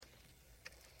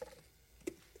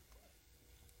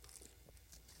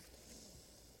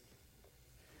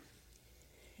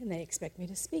And they expect me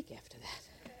to speak after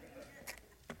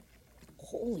that.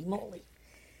 Holy moly.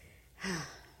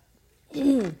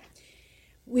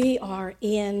 We are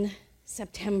in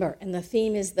September, and the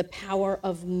theme is the power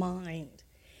of mind.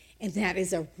 And that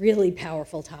is a really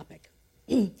powerful topic.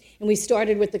 And we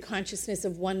started with the consciousness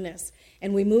of oneness,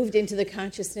 and we moved into the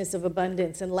consciousness of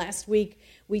abundance. And last week,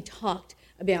 we talked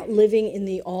about living in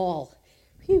the all.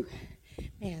 Phew,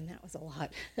 man, that was a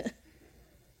lot.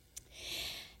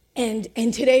 And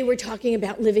today we're talking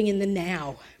about living in the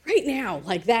now. Right now,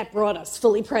 like that brought us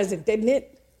fully present, didn't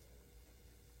it?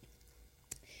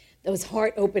 Those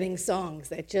heart-opening songs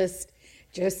that just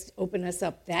open us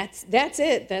up. That's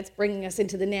it. That's bringing us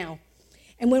into the now.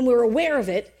 And when we're aware of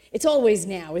it, it's always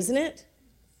now, isn't it?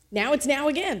 Now it's now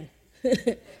again.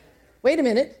 Wait a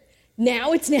minute.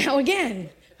 Now it's now again.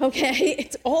 Okay?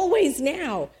 It's always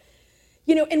now.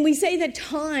 You know, and we say that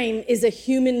time is a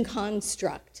human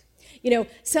construct. You know,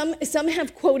 some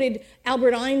have quoted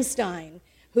Albert Einstein,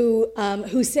 who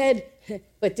said,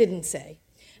 but didn't say,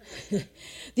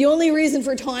 the only reason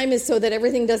for time is so that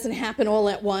everything doesn't happen all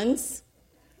at once.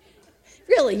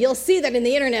 Really, you'll see that in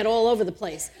the internet all over the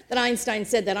place, that Einstein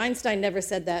said that. Einstein never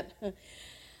said that.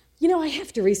 You know, I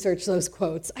have to research those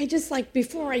quotes. I just,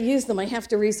 before I use them, I have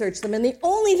to research them. And the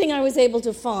only thing I was able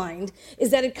to find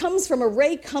is that it comes from a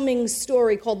Ray Cummings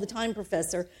story called The Time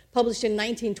Professor, published in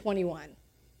 1921.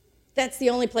 That's the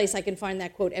only place I can find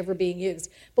that quote ever being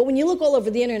used. But when you look all over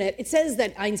the internet, it says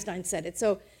that Einstein said it,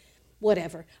 so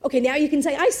whatever. Okay, now you can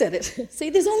say, I said it. See,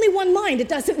 there's only one mind. It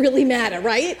doesn't really matter,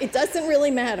 right? It doesn't really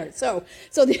matter. So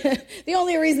the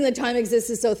only reason that time exists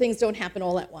is so things don't happen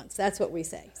all at once. That's what we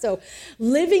say. So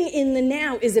living in the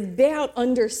now is about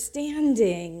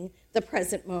understanding the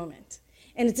present moment.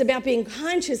 And it's about being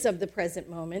conscious of the present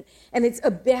moment. And it's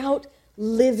about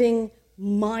living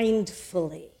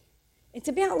mindfully. It's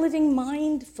about living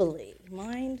mindfully,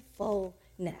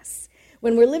 mindfulness.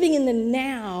 When we're living in the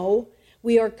now,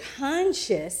 we are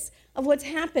conscious of what's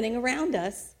happening around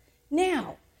us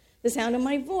now. The sound of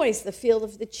my voice, the feel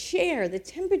of the chair, the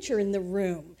temperature in the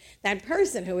room, that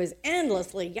person who is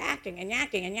endlessly yakking and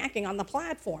yakking and yakking on the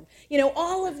platform. You know,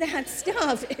 all of that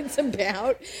stuff, it's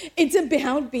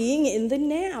about being in the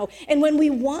now. And when we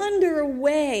wander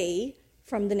away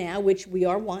from the now, which we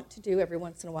are wont to do every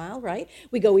once in a while, right?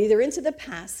 We go either into the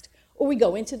past or we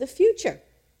go into the future.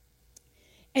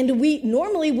 And we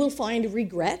normally will find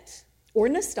regret or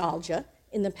nostalgia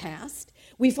in the past.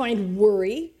 We find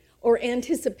worry or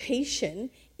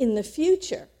anticipation in the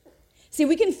future. See,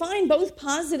 we can find both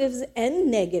positives and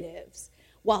negatives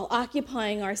while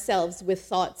occupying ourselves with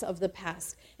thoughts of the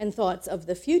past and thoughts of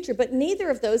the future, but neither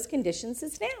of those conditions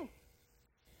is now.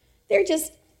 They're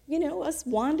just, us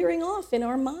wandering off in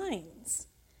our minds.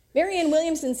 Marianne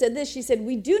Williamson said this. She said,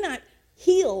 we do not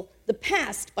heal the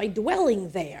past by dwelling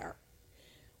there.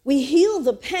 We heal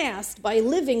the past by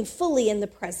living fully in the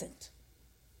present.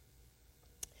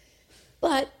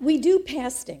 But we do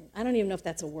pasting. I don't even know if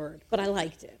that's a word, but I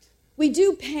liked it. We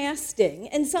do pasting,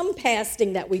 and some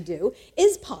pasting that we do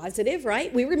is positive,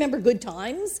 right? We remember good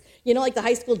times. Like the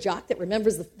high school jock that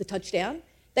remembers the touchdown.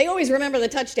 They always remember the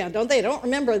touchdown, don't they? They don't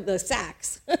remember the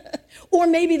sacks. Or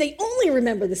maybe they only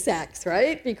remember the sacks,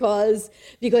 right? Because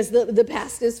the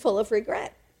past is full of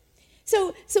regret.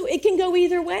 So it can go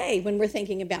either way when we're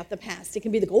thinking about the past. It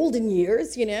can be the golden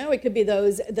years, It could be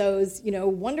those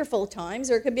wonderful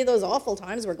times, or it could be those awful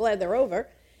times. We're glad they're over.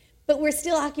 But we're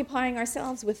still occupying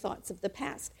ourselves with thoughts of the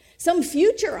past. Some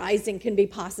futurizing can be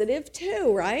positive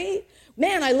too, right?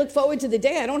 Man, I look forward to the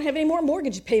day I don't have any more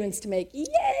mortgage payments to make.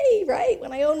 Yay, right?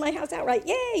 When I own my house outright,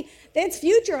 yay. That's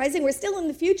futurizing. We're still in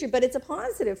the future, but it's a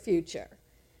positive future.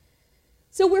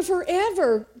 So we're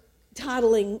forever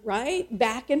toddling, right?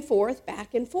 Back and forth,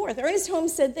 back and forth. Ernest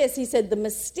Holmes said this. He said, the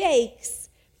mistakes,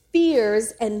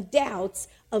 fears, and doubts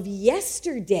of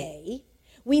yesterday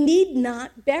we need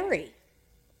not bury.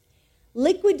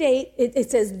 Liquidate,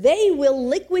 it says, they will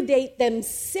liquidate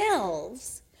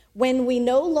themselves when they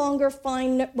no longer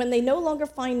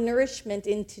find nourishment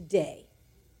in today.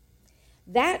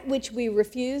 That which we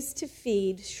refuse to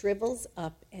feed shrivels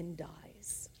up and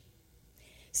dies.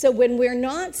 So when we're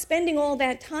not spending all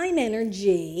that time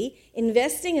energy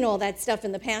investing in all that stuff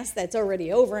in the past that's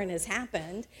already over and has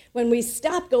happened, when we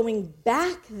stop going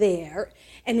back there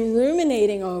and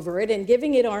ruminating over it and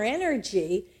giving it our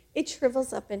energy, it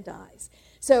shrivels up and dies.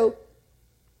 So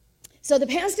the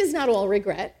past is not all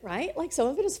regret, right? Like some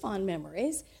of it is fond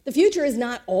memories. The future is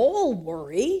not all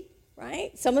worry,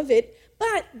 right? Some of it,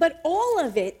 but all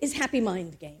of it is happy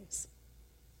mind games.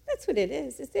 That's what it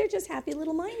is. They're just happy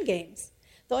little mind games.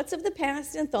 Thoughts of the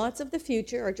past and thoughts of the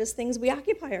future are just things we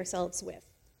occupy ourselves with.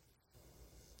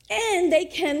 And they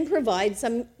can provide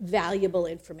some valuable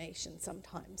information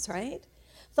sometimes, right?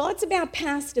 Thoughts about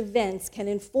past events can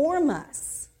inform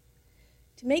us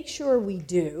to make sure we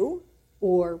do,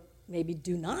 or maybe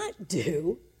do not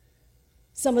do,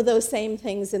 some of those same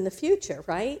things in the future,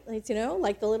 right? Like,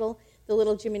 like the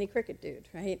little Jiminy Cricket dude,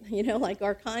 right? Like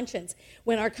our conscience.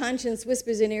 When our conscience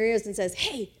whispers in our ears and says,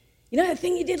 hey, you know that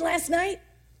thing you did last night?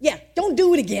 Yeah, don't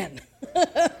do it again.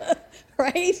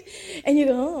 Right? And you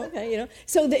go, oh, okay,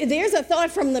 So there's a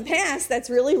thought from the past that's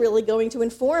really, really going to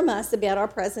inform us about our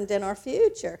present and our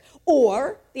future.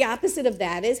 Or the opposite of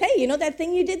that is, hey, that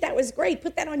thing you did, that was great.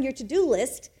 Put that on your to-do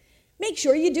list. Make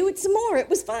sure you do it some more. It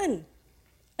was fun.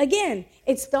 Again,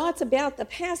 it's thoughts about the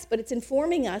past, but it's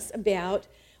informing us about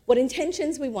what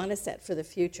intentions we want to set for the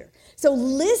future. So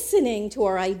listening to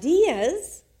our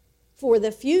ideas for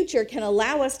the future can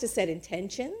allow us to set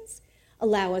intentions,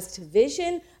 allow us to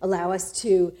vision, allow us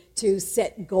to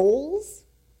set goals,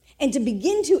 and to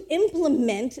begin to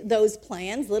implement those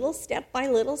plans little step by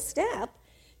little step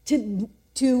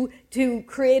to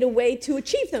create a way to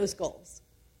achieve those goals.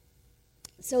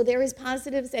 So there is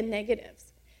positives and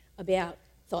negatives about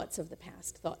thoughts of the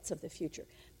past, thoughts of the future.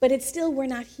 But it's still, we're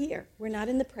not here. We're not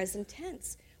in the present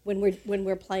tense when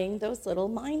we're playing those little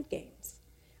mind games.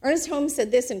 Ernest Holmes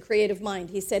said this in Creative Mind.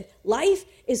 He said, life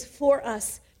is for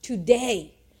us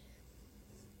today.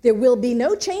 There will be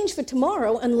no change for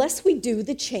tomorrow unless we do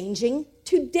the changing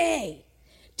today.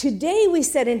 Today we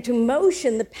set into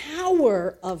motion the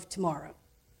power of tomorrow.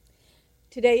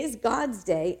 Today is God's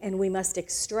day, and we must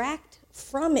extract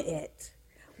from it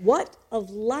what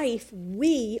of life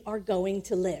we are going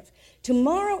to live.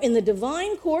 Tomorrow, in the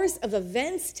divine course of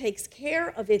events, takes care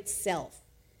of itself.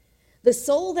 The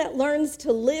soul that learns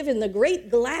to live in the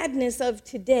great gladness of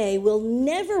today will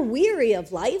never weary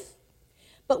of life,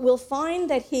 but will find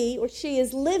that he or she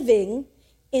is living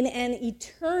in an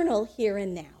eternal here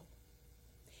and now.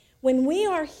 When we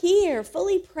are here,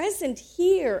 fully present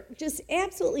here, just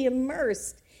absolutely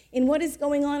immersed in what is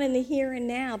going on in the here and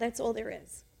now, that's all there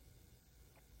is.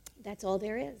 That's all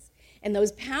there is. And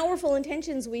those powerful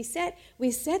intentions we set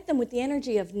them with the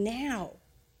energy of now.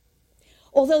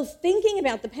 Although thinking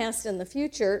about the past and the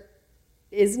future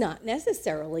is not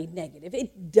necessarily negative,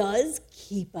 it does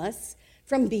keep us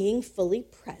from being fully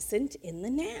present in the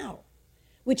now,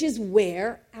 which is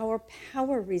where our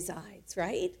power resides,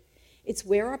 right? It's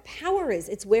where our power is.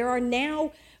 It's where our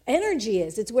now energy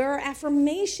is. It's where our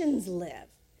affirmations live.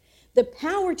 The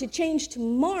power to change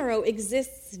tomorrow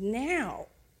exists now.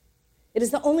 It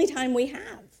is the only time we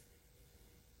have.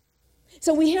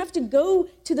 So we have to go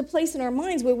to the place in our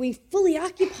minds where we fully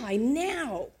occupy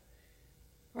now,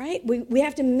 right? We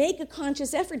have to make a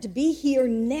conscious effort to be here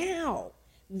now.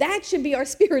 That should be our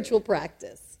spiritual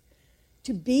practice,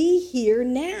 to be here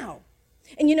now.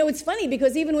 And it's funny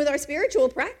because even with our spiritual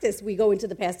practice, we go into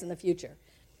the past and the future.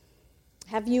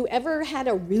 Have you ever had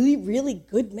a really, really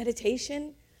good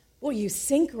meditation? Well, you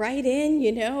sink right in,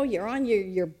 you're on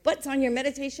your butt's on your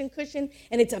meditation cushion,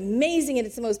 and it's amazing, and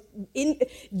it's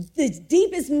the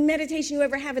deepest meditation you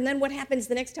ever have. And then what happens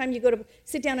the next time you go to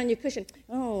sit down on your cushion?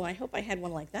 Oh, I hope I had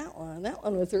one like that one. That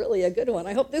one was really a good one.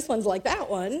 I hope this one's like that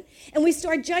one. And we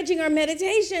start judging our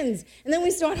meditations, and then we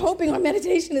start hoping our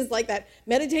meditation is like that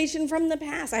meditation from the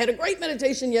past. I had a great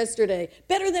meditation yesterday,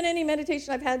 better than any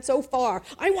meditation I've had so far.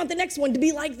 I want the next one to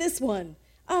be like this one.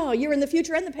 Oh, you're in the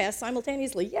future and the past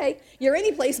simultaneously. Yay, you're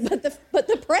any place but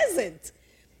the present.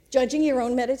 Judging your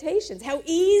own meditations. How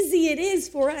easy it is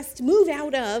for us to move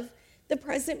out of the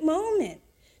present moment.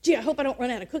 Gee, I hope I don't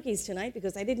run out of cookies tonight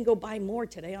because I didn't go buy more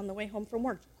today on the way home from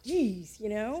work. Geez,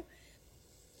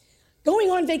 Going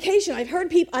on vacation, I've heard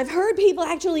people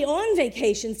actually on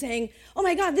vacation saying, oh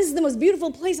my God, this is the most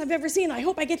beautiful place I've ever seen. I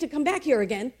hope I get to come back here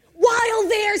again. While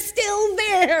they're still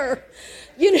there.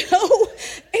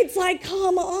 It's like,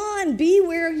 come on, be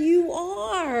where you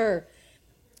are.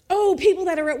 Oh, people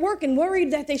that are at work and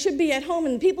worried that they should be at home,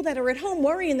 and people that are at home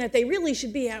worrying that they really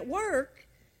should be at work.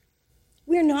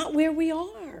 We're not where we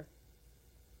are.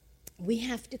 We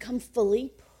have to come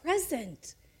fully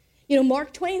present.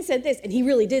 Mark Twain said this, and he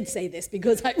really did say this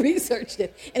because I researched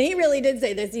it, and he really did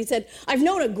say this. He said, I've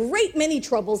known a great many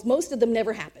troubles. Most of them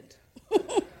never happened.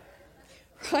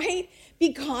 Right?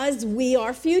 Because we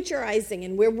are futurizing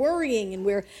and we're worrying and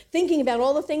we're thinking about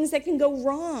all the things that can go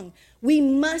wrong. We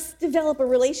must develop a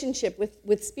relationship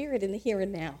with spirit in the here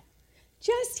and now.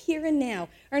 Just here and now.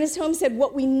 Ernest Holmes said,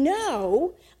 what we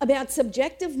know about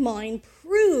subjective mind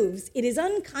proves it is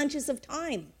unconscious of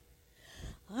time.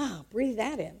 Breathe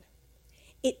that in.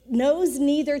 It knows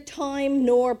neither time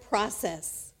nor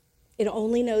process. It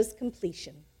only knows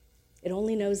completion. It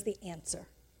only knows the answer.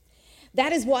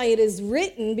 That is why it is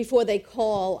written, before they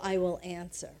call, I will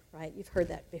answer, right? You've heard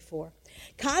that before.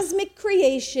 Cosmic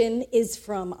creation is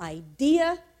from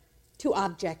idea to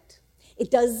object. It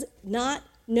does not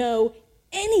know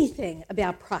anything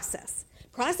about process.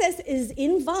 Process is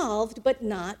involved, but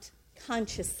not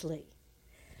consciously.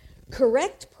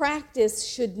 Correct practice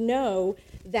should know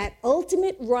that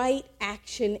ultimate right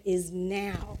action is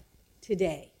now,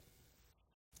 today.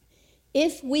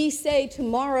 If we say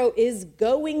tomorrow is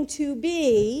going to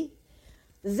be,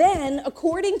 then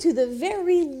according to the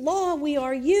very law we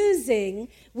are using,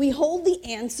 we hold the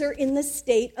answer in the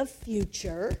state of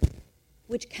future,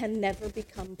 which can never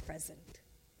become present.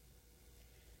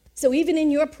 So even in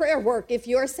your prayer work, if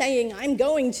you're saying, I'm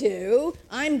going to,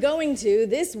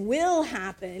 this will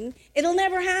happen, it'll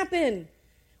never happen.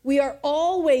 We are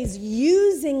always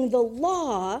using the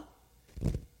law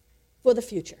for the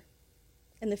future.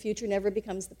 And the future never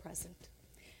becomes the present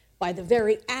by the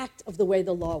very act of the way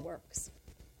the law works.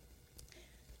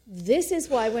 This is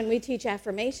why when we teach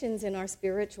affirmations in our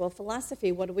spiritual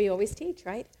philosophy, what do we always teach,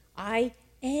 right? I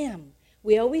am.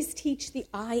 We always teach the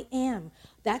I am.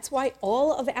 That's why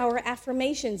all of our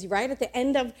affirmations, right, at the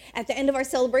end of our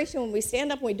celebration, when we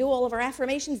stand up and we do all of our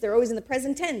affirmations, they're always in the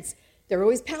present tense. They're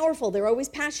always powerful. They're always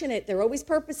passionate. They're always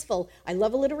purposeful. I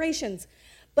love alliterations.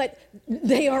 But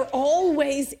they are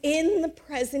always in the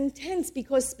present tense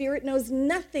because Spirit knows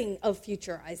nothing of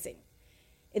futurizing.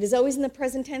 It is always in the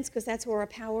present tense because that's where our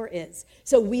power is.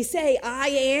 So we say, I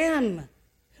am.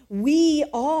 We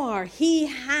are. He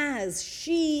has.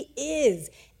 She is.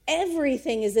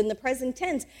 Everything is in the present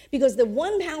tense because the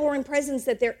one power and presence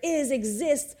that there is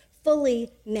exists fully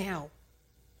now.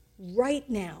 Right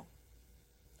now.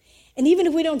 And even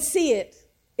if we don't see it,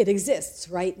 it exists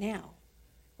right now.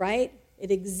 Right? It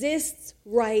exists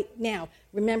right now.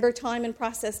 Remember, time and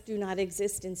process do not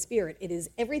exist in spirit.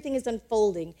 Everything is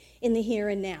unfolding in the here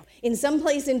and now. In some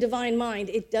place in divine mind,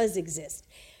 it does exist.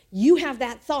 You have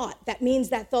that thought. That means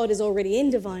that thought is already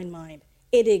in divine mind.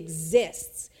 It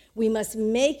exists. We must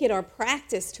make it our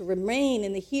practice to remain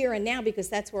in the here and now because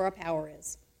that's where our power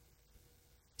is.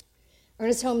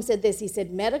 Ernest Holmes said this. He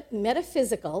said,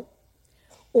 metaphysical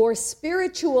or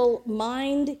spiritual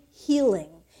mind healing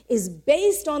is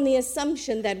based on the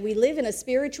assumption that we live in a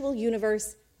spiritual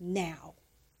universe now,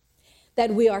 that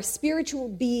we are spiritual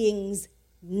beings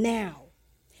now,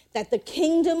 that the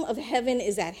kingdom of heaven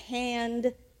is at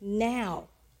hand now.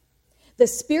 The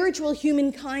spiritual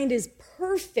humankind is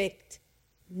perfect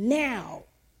now,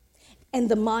 and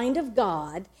the mind of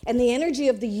God and the energy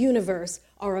of the universe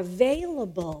are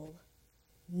available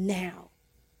now.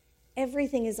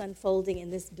 Everything is unfolding in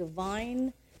this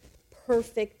divine,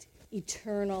 perfect,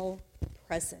 eternal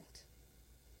present.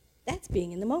 That's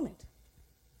being in the moment.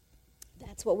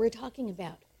 That's what we're talking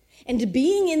about. And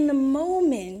being in the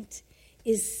moment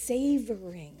is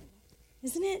savoring,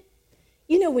 isn't it?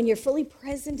 You know, when you're fully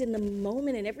present in the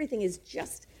moment and everything is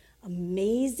just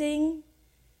amazing.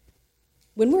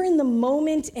 When we're in the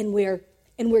moment and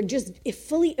we're just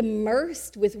fully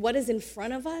immersed with what is in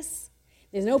front of us,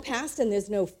 there's no past and there's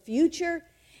no future.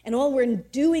 And all we're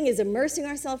doing is immersing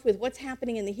ourselves with what's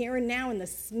happening in the here and now and the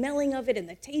smelling of it and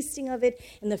the tasting of it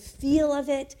and the feel of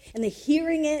it and the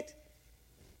hearing it.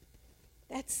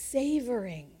 That's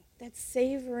savoring. That's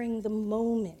savoring the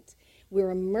moment. We're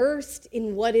immersed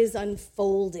in what is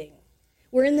unfolding.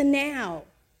 We're in the now.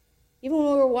 Even when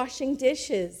we're washing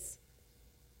dishes,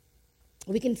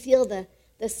 we can feel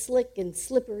the slick and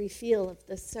slippery feel of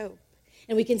the soap.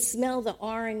 And we can smell the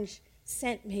orange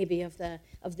scent maybe of the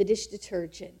dish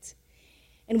detergent.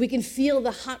 And we can feel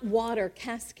the hot water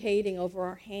cascading over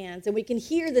our hands. And we can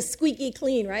hear the squeaky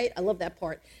clean, right? I love that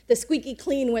part. The squeaky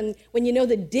clean when you know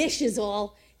the dish is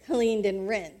all cleaned and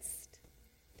rinsed.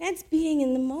 That's being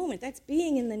in the moment. That's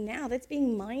being in the now. That's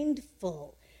being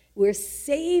mindful. We're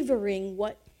savoring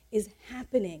what is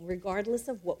happening regardless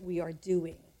of what we are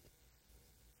doing.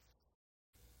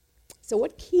 So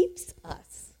what keeps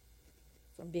us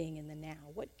from being in the now?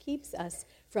 What keeps us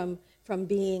from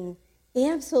being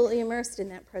absolutely immersed in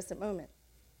that present moment?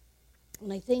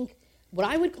 And I think what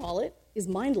I would call it is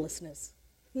mindlessness.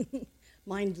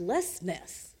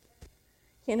 Mindlessness.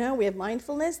 You know, we have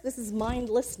mindfulness. This is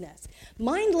mindlessness.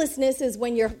 Mindlessness is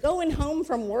when you're going home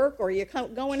from work or you're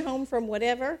going home from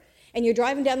whatever, and you're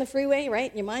driving down the freeway, right?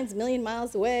 And your mind's a million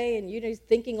miles away, and you're just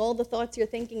thinking all the thoughts you're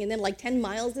thinking, and then like 10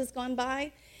 miles has gone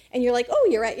by, and you're like, oh,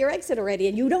 you're at your exit already,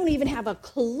 and you don't even have a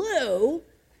clue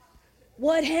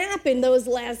what happened those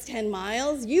last 10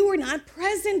 miles. You were not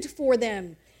present for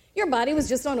them. Your body was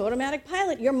just on automatic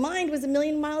pilot. Your mind was a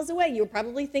million miles away. You were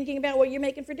probably thinking about what you're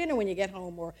making for dinner when you get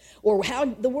home, or how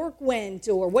the work went,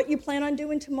 or what you plan on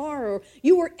doing tomorrow.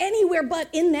 You were anywhere but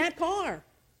in that car.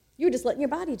 You were just letting your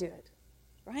body do it,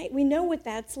 right? We know what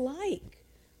that's like.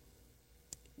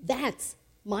 That's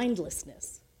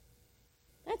mindlessness.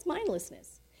 That's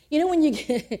mindlessness. You know, when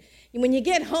you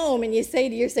get home and you say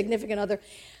to your significant other,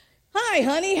 "Hi,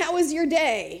 honey, how was your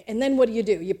day?" And then what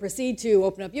do? You proceed to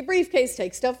open up your briefcase,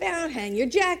 take stuff out, hang your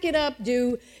jacket up,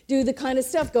 do the kind of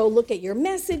stuff, go look at your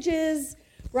messages,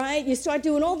 right? You start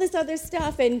doing all this other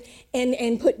stuff and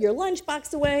put your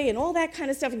lunchbox away and all that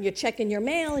kind of stuff, and you're checking your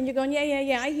mail, and you're going,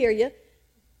 yeah, I hear you.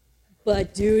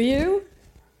 But do you?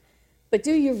 But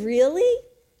do you really?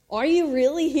 Are you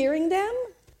really hearing them?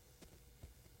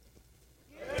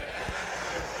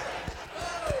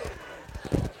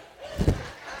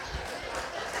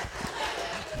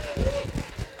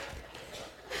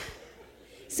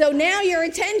 So now your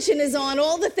attention is on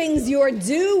all the things you're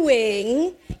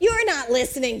doing. You're not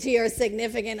listening to your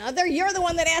significant other. You're the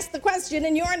one that asked the question,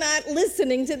 and you're not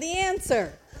listening to the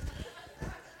answer.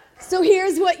 So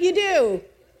here's what you do.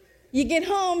 You get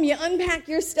home, you unpack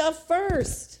your stuff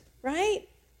first, right?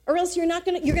 Or else you're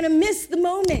going to miss the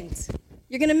moment.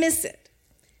 You're going to miss it.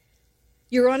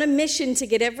 You're on a mission to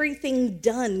get everything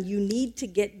done you need to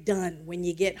get done when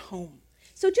you get home.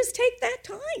 So just take that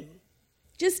time.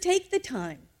 Just take the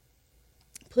time.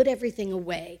 Put everything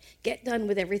away. Get done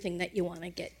with everything that you want to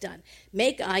get done.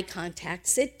 Make eye contact.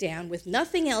 Sit down with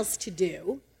nothing else to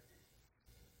do.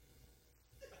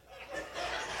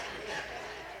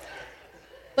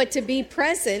 But to be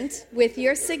present with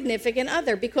your significant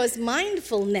other, because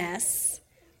mindfulness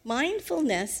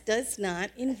does not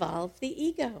involve the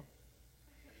ego.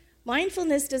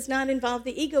 Mindfulness does not involve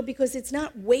the ego because it's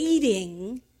not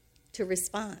waiting to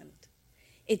respond.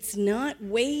 It's not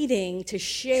waiting to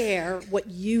share what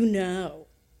you know.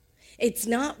 It's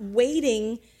not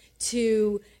waiting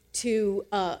to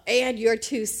add your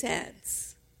 2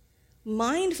 cents.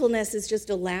 Mindfulness is just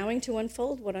allowing to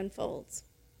unfold what unfolds.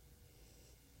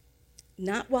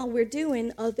 Not while we're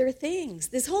doing other things.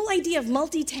 This whole idea of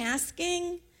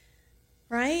multitasking,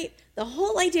 right? The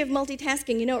whole idea of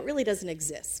multitasking, it really doesn't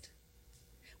exist.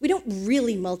 We don't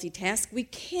really multitask. We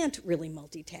can't really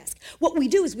multitask. What we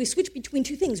do is we switch between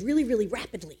 2 things really, really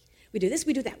rapidly. We do this,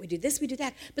 we do that, we do this, we do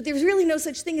that. But there's really no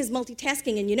such thing as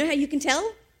multitasking. And you know how you can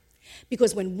tell?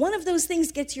 Because when one of those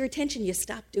things gets your attention, you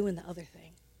stop doing the other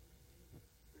thing.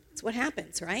 That's what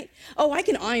happens, right? Oh, I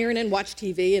can iron and watch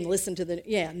TV and listen to the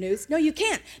news. No, you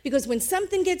can't. Because when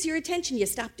something gets your attention, you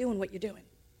stop doing what you're doing.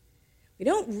 We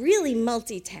don't really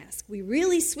multitask. We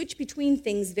really switch between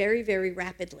things very, very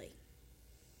rapidly.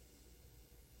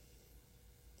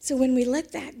 So when we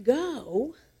let that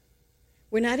go,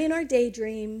 we're not in our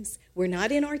daydreams, we're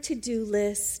not in our to-do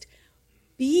list.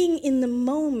 Being in the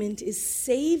moment is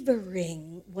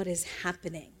savoring what is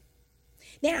happening.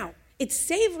 Now, it's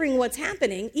savoring what's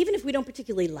happening, even if we don't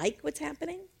particularly like what's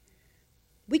happening.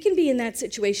 We can be in that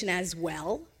situation as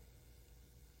well.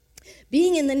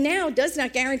 Being in the now does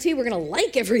not guarantee we're going to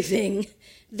like everything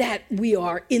that we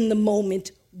are in the moment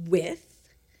with.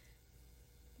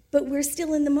 But we're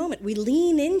still in the moment. We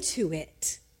lean into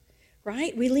it,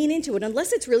 right? We lean into it,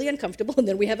 unless it's really uncomfortable, and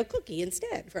then we have a cookie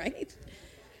instead, right?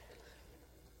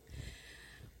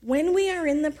 When we are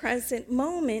in the present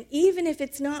moment, even if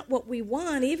it's not what we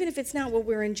want, even if it's not what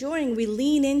we're enjoying, we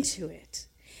lean into it.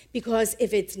 Because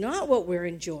if it's not what we're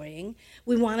enjoying,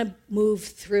 we want to move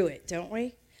through it, don't we?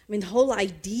 I mean, the whole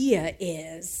idea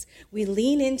is we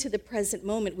lean into the present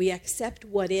moment. We accept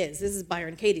what is. This is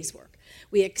Byron Katie's work.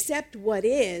 We accept what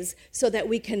is so that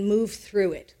we can move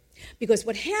through it. Because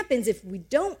what happens if we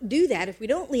don't do that, if we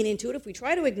don't lean into it, if we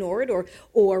try to ignore it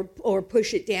or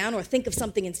push it down or think of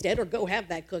something instead or go have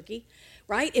that cookie,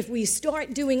 right? If we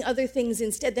start doing other things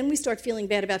instead, then we start feeling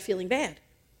bad about feeling bad,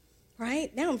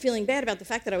 right? Now I'm feeling bad about the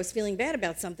fact that I was feeling bad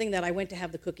about something that I went to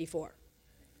have the cookie for.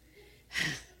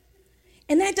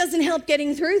 And that doesn't help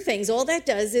getting through things. All that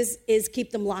does is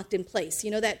keep them locked in place.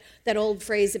 You know that old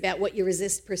phrase about what you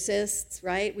resist persists,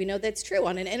 right? We know that's true.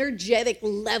 On an energetic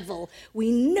level,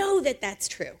 we know that that's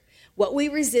true. What we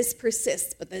resist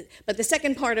persists. But the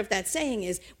second part of that saying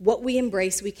is what we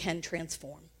embrace, we can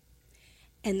transform.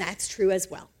 And that's true as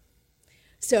well.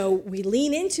 So we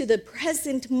lean into the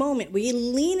present moment. We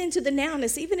lean into the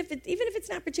nowness, even if it's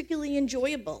not particularly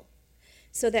enjoyable,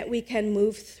 so that we can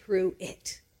move through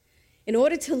it. In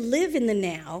order to live in the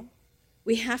now,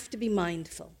 we have to be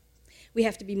mindful. We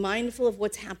have to be mindful of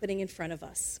what's happening in front of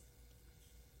us.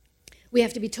 We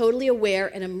have to be totally aware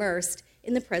and immersed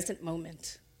in the present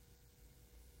moment.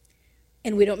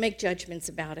 And we don't make judgments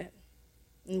about it.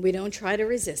 And we don't try to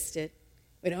resist it.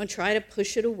 We don't try to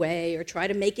push it away or try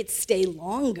to make it stay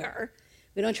longer.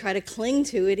 We don't try to cling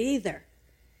to it either.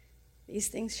 These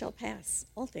things shall pass.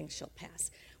 All things shall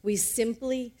pass. We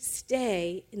simply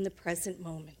stay in the present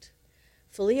moment,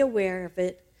 fully aware of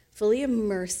it, fully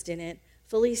immersed in it,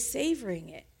 fully savoring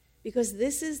it, because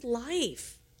this is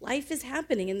life. Life is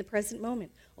happening in the present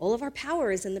moment. All of our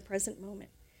power is in the present moment.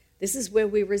 This is where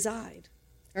we reside.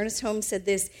 Ernest Holmes said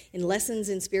this in Lessons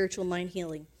in Spiritual Mind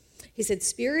Healing. He said,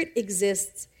 spirit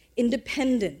exists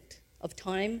independent of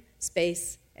time,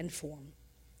 space, and form.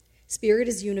 Spirit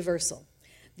is universal.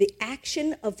 The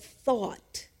action of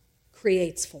thought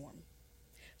creates form.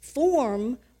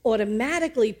 Form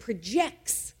automatically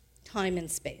projects time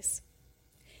and space.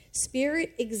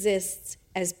 Spirit exists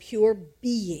as pure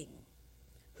being,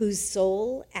 whose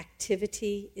sole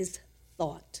activity is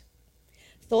thought.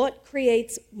 Thought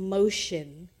creates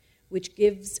motion, which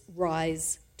gives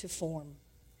rise to form.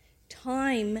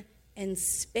 Time and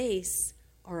space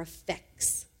are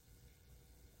effects.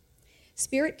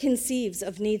 Spirit conceives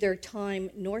of neither time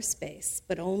nor space,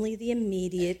 but only the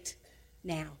immediate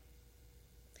now.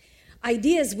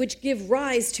 Ideas which give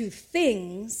rise to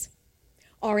things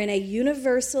are in a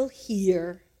universal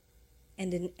here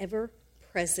and an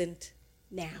ever-present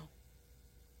now.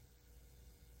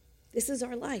 This is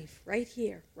our life, right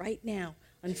here, right now,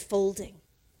 unfolding.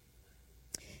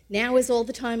 Now is all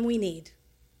the time we need.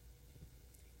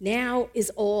 Now is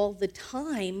all the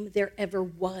time there ever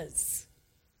was.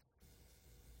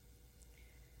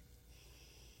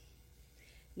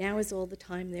 Now is all the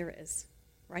time there is,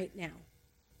 right now.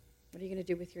 What are you going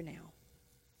to do with your now?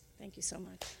 Thank you so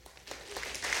much.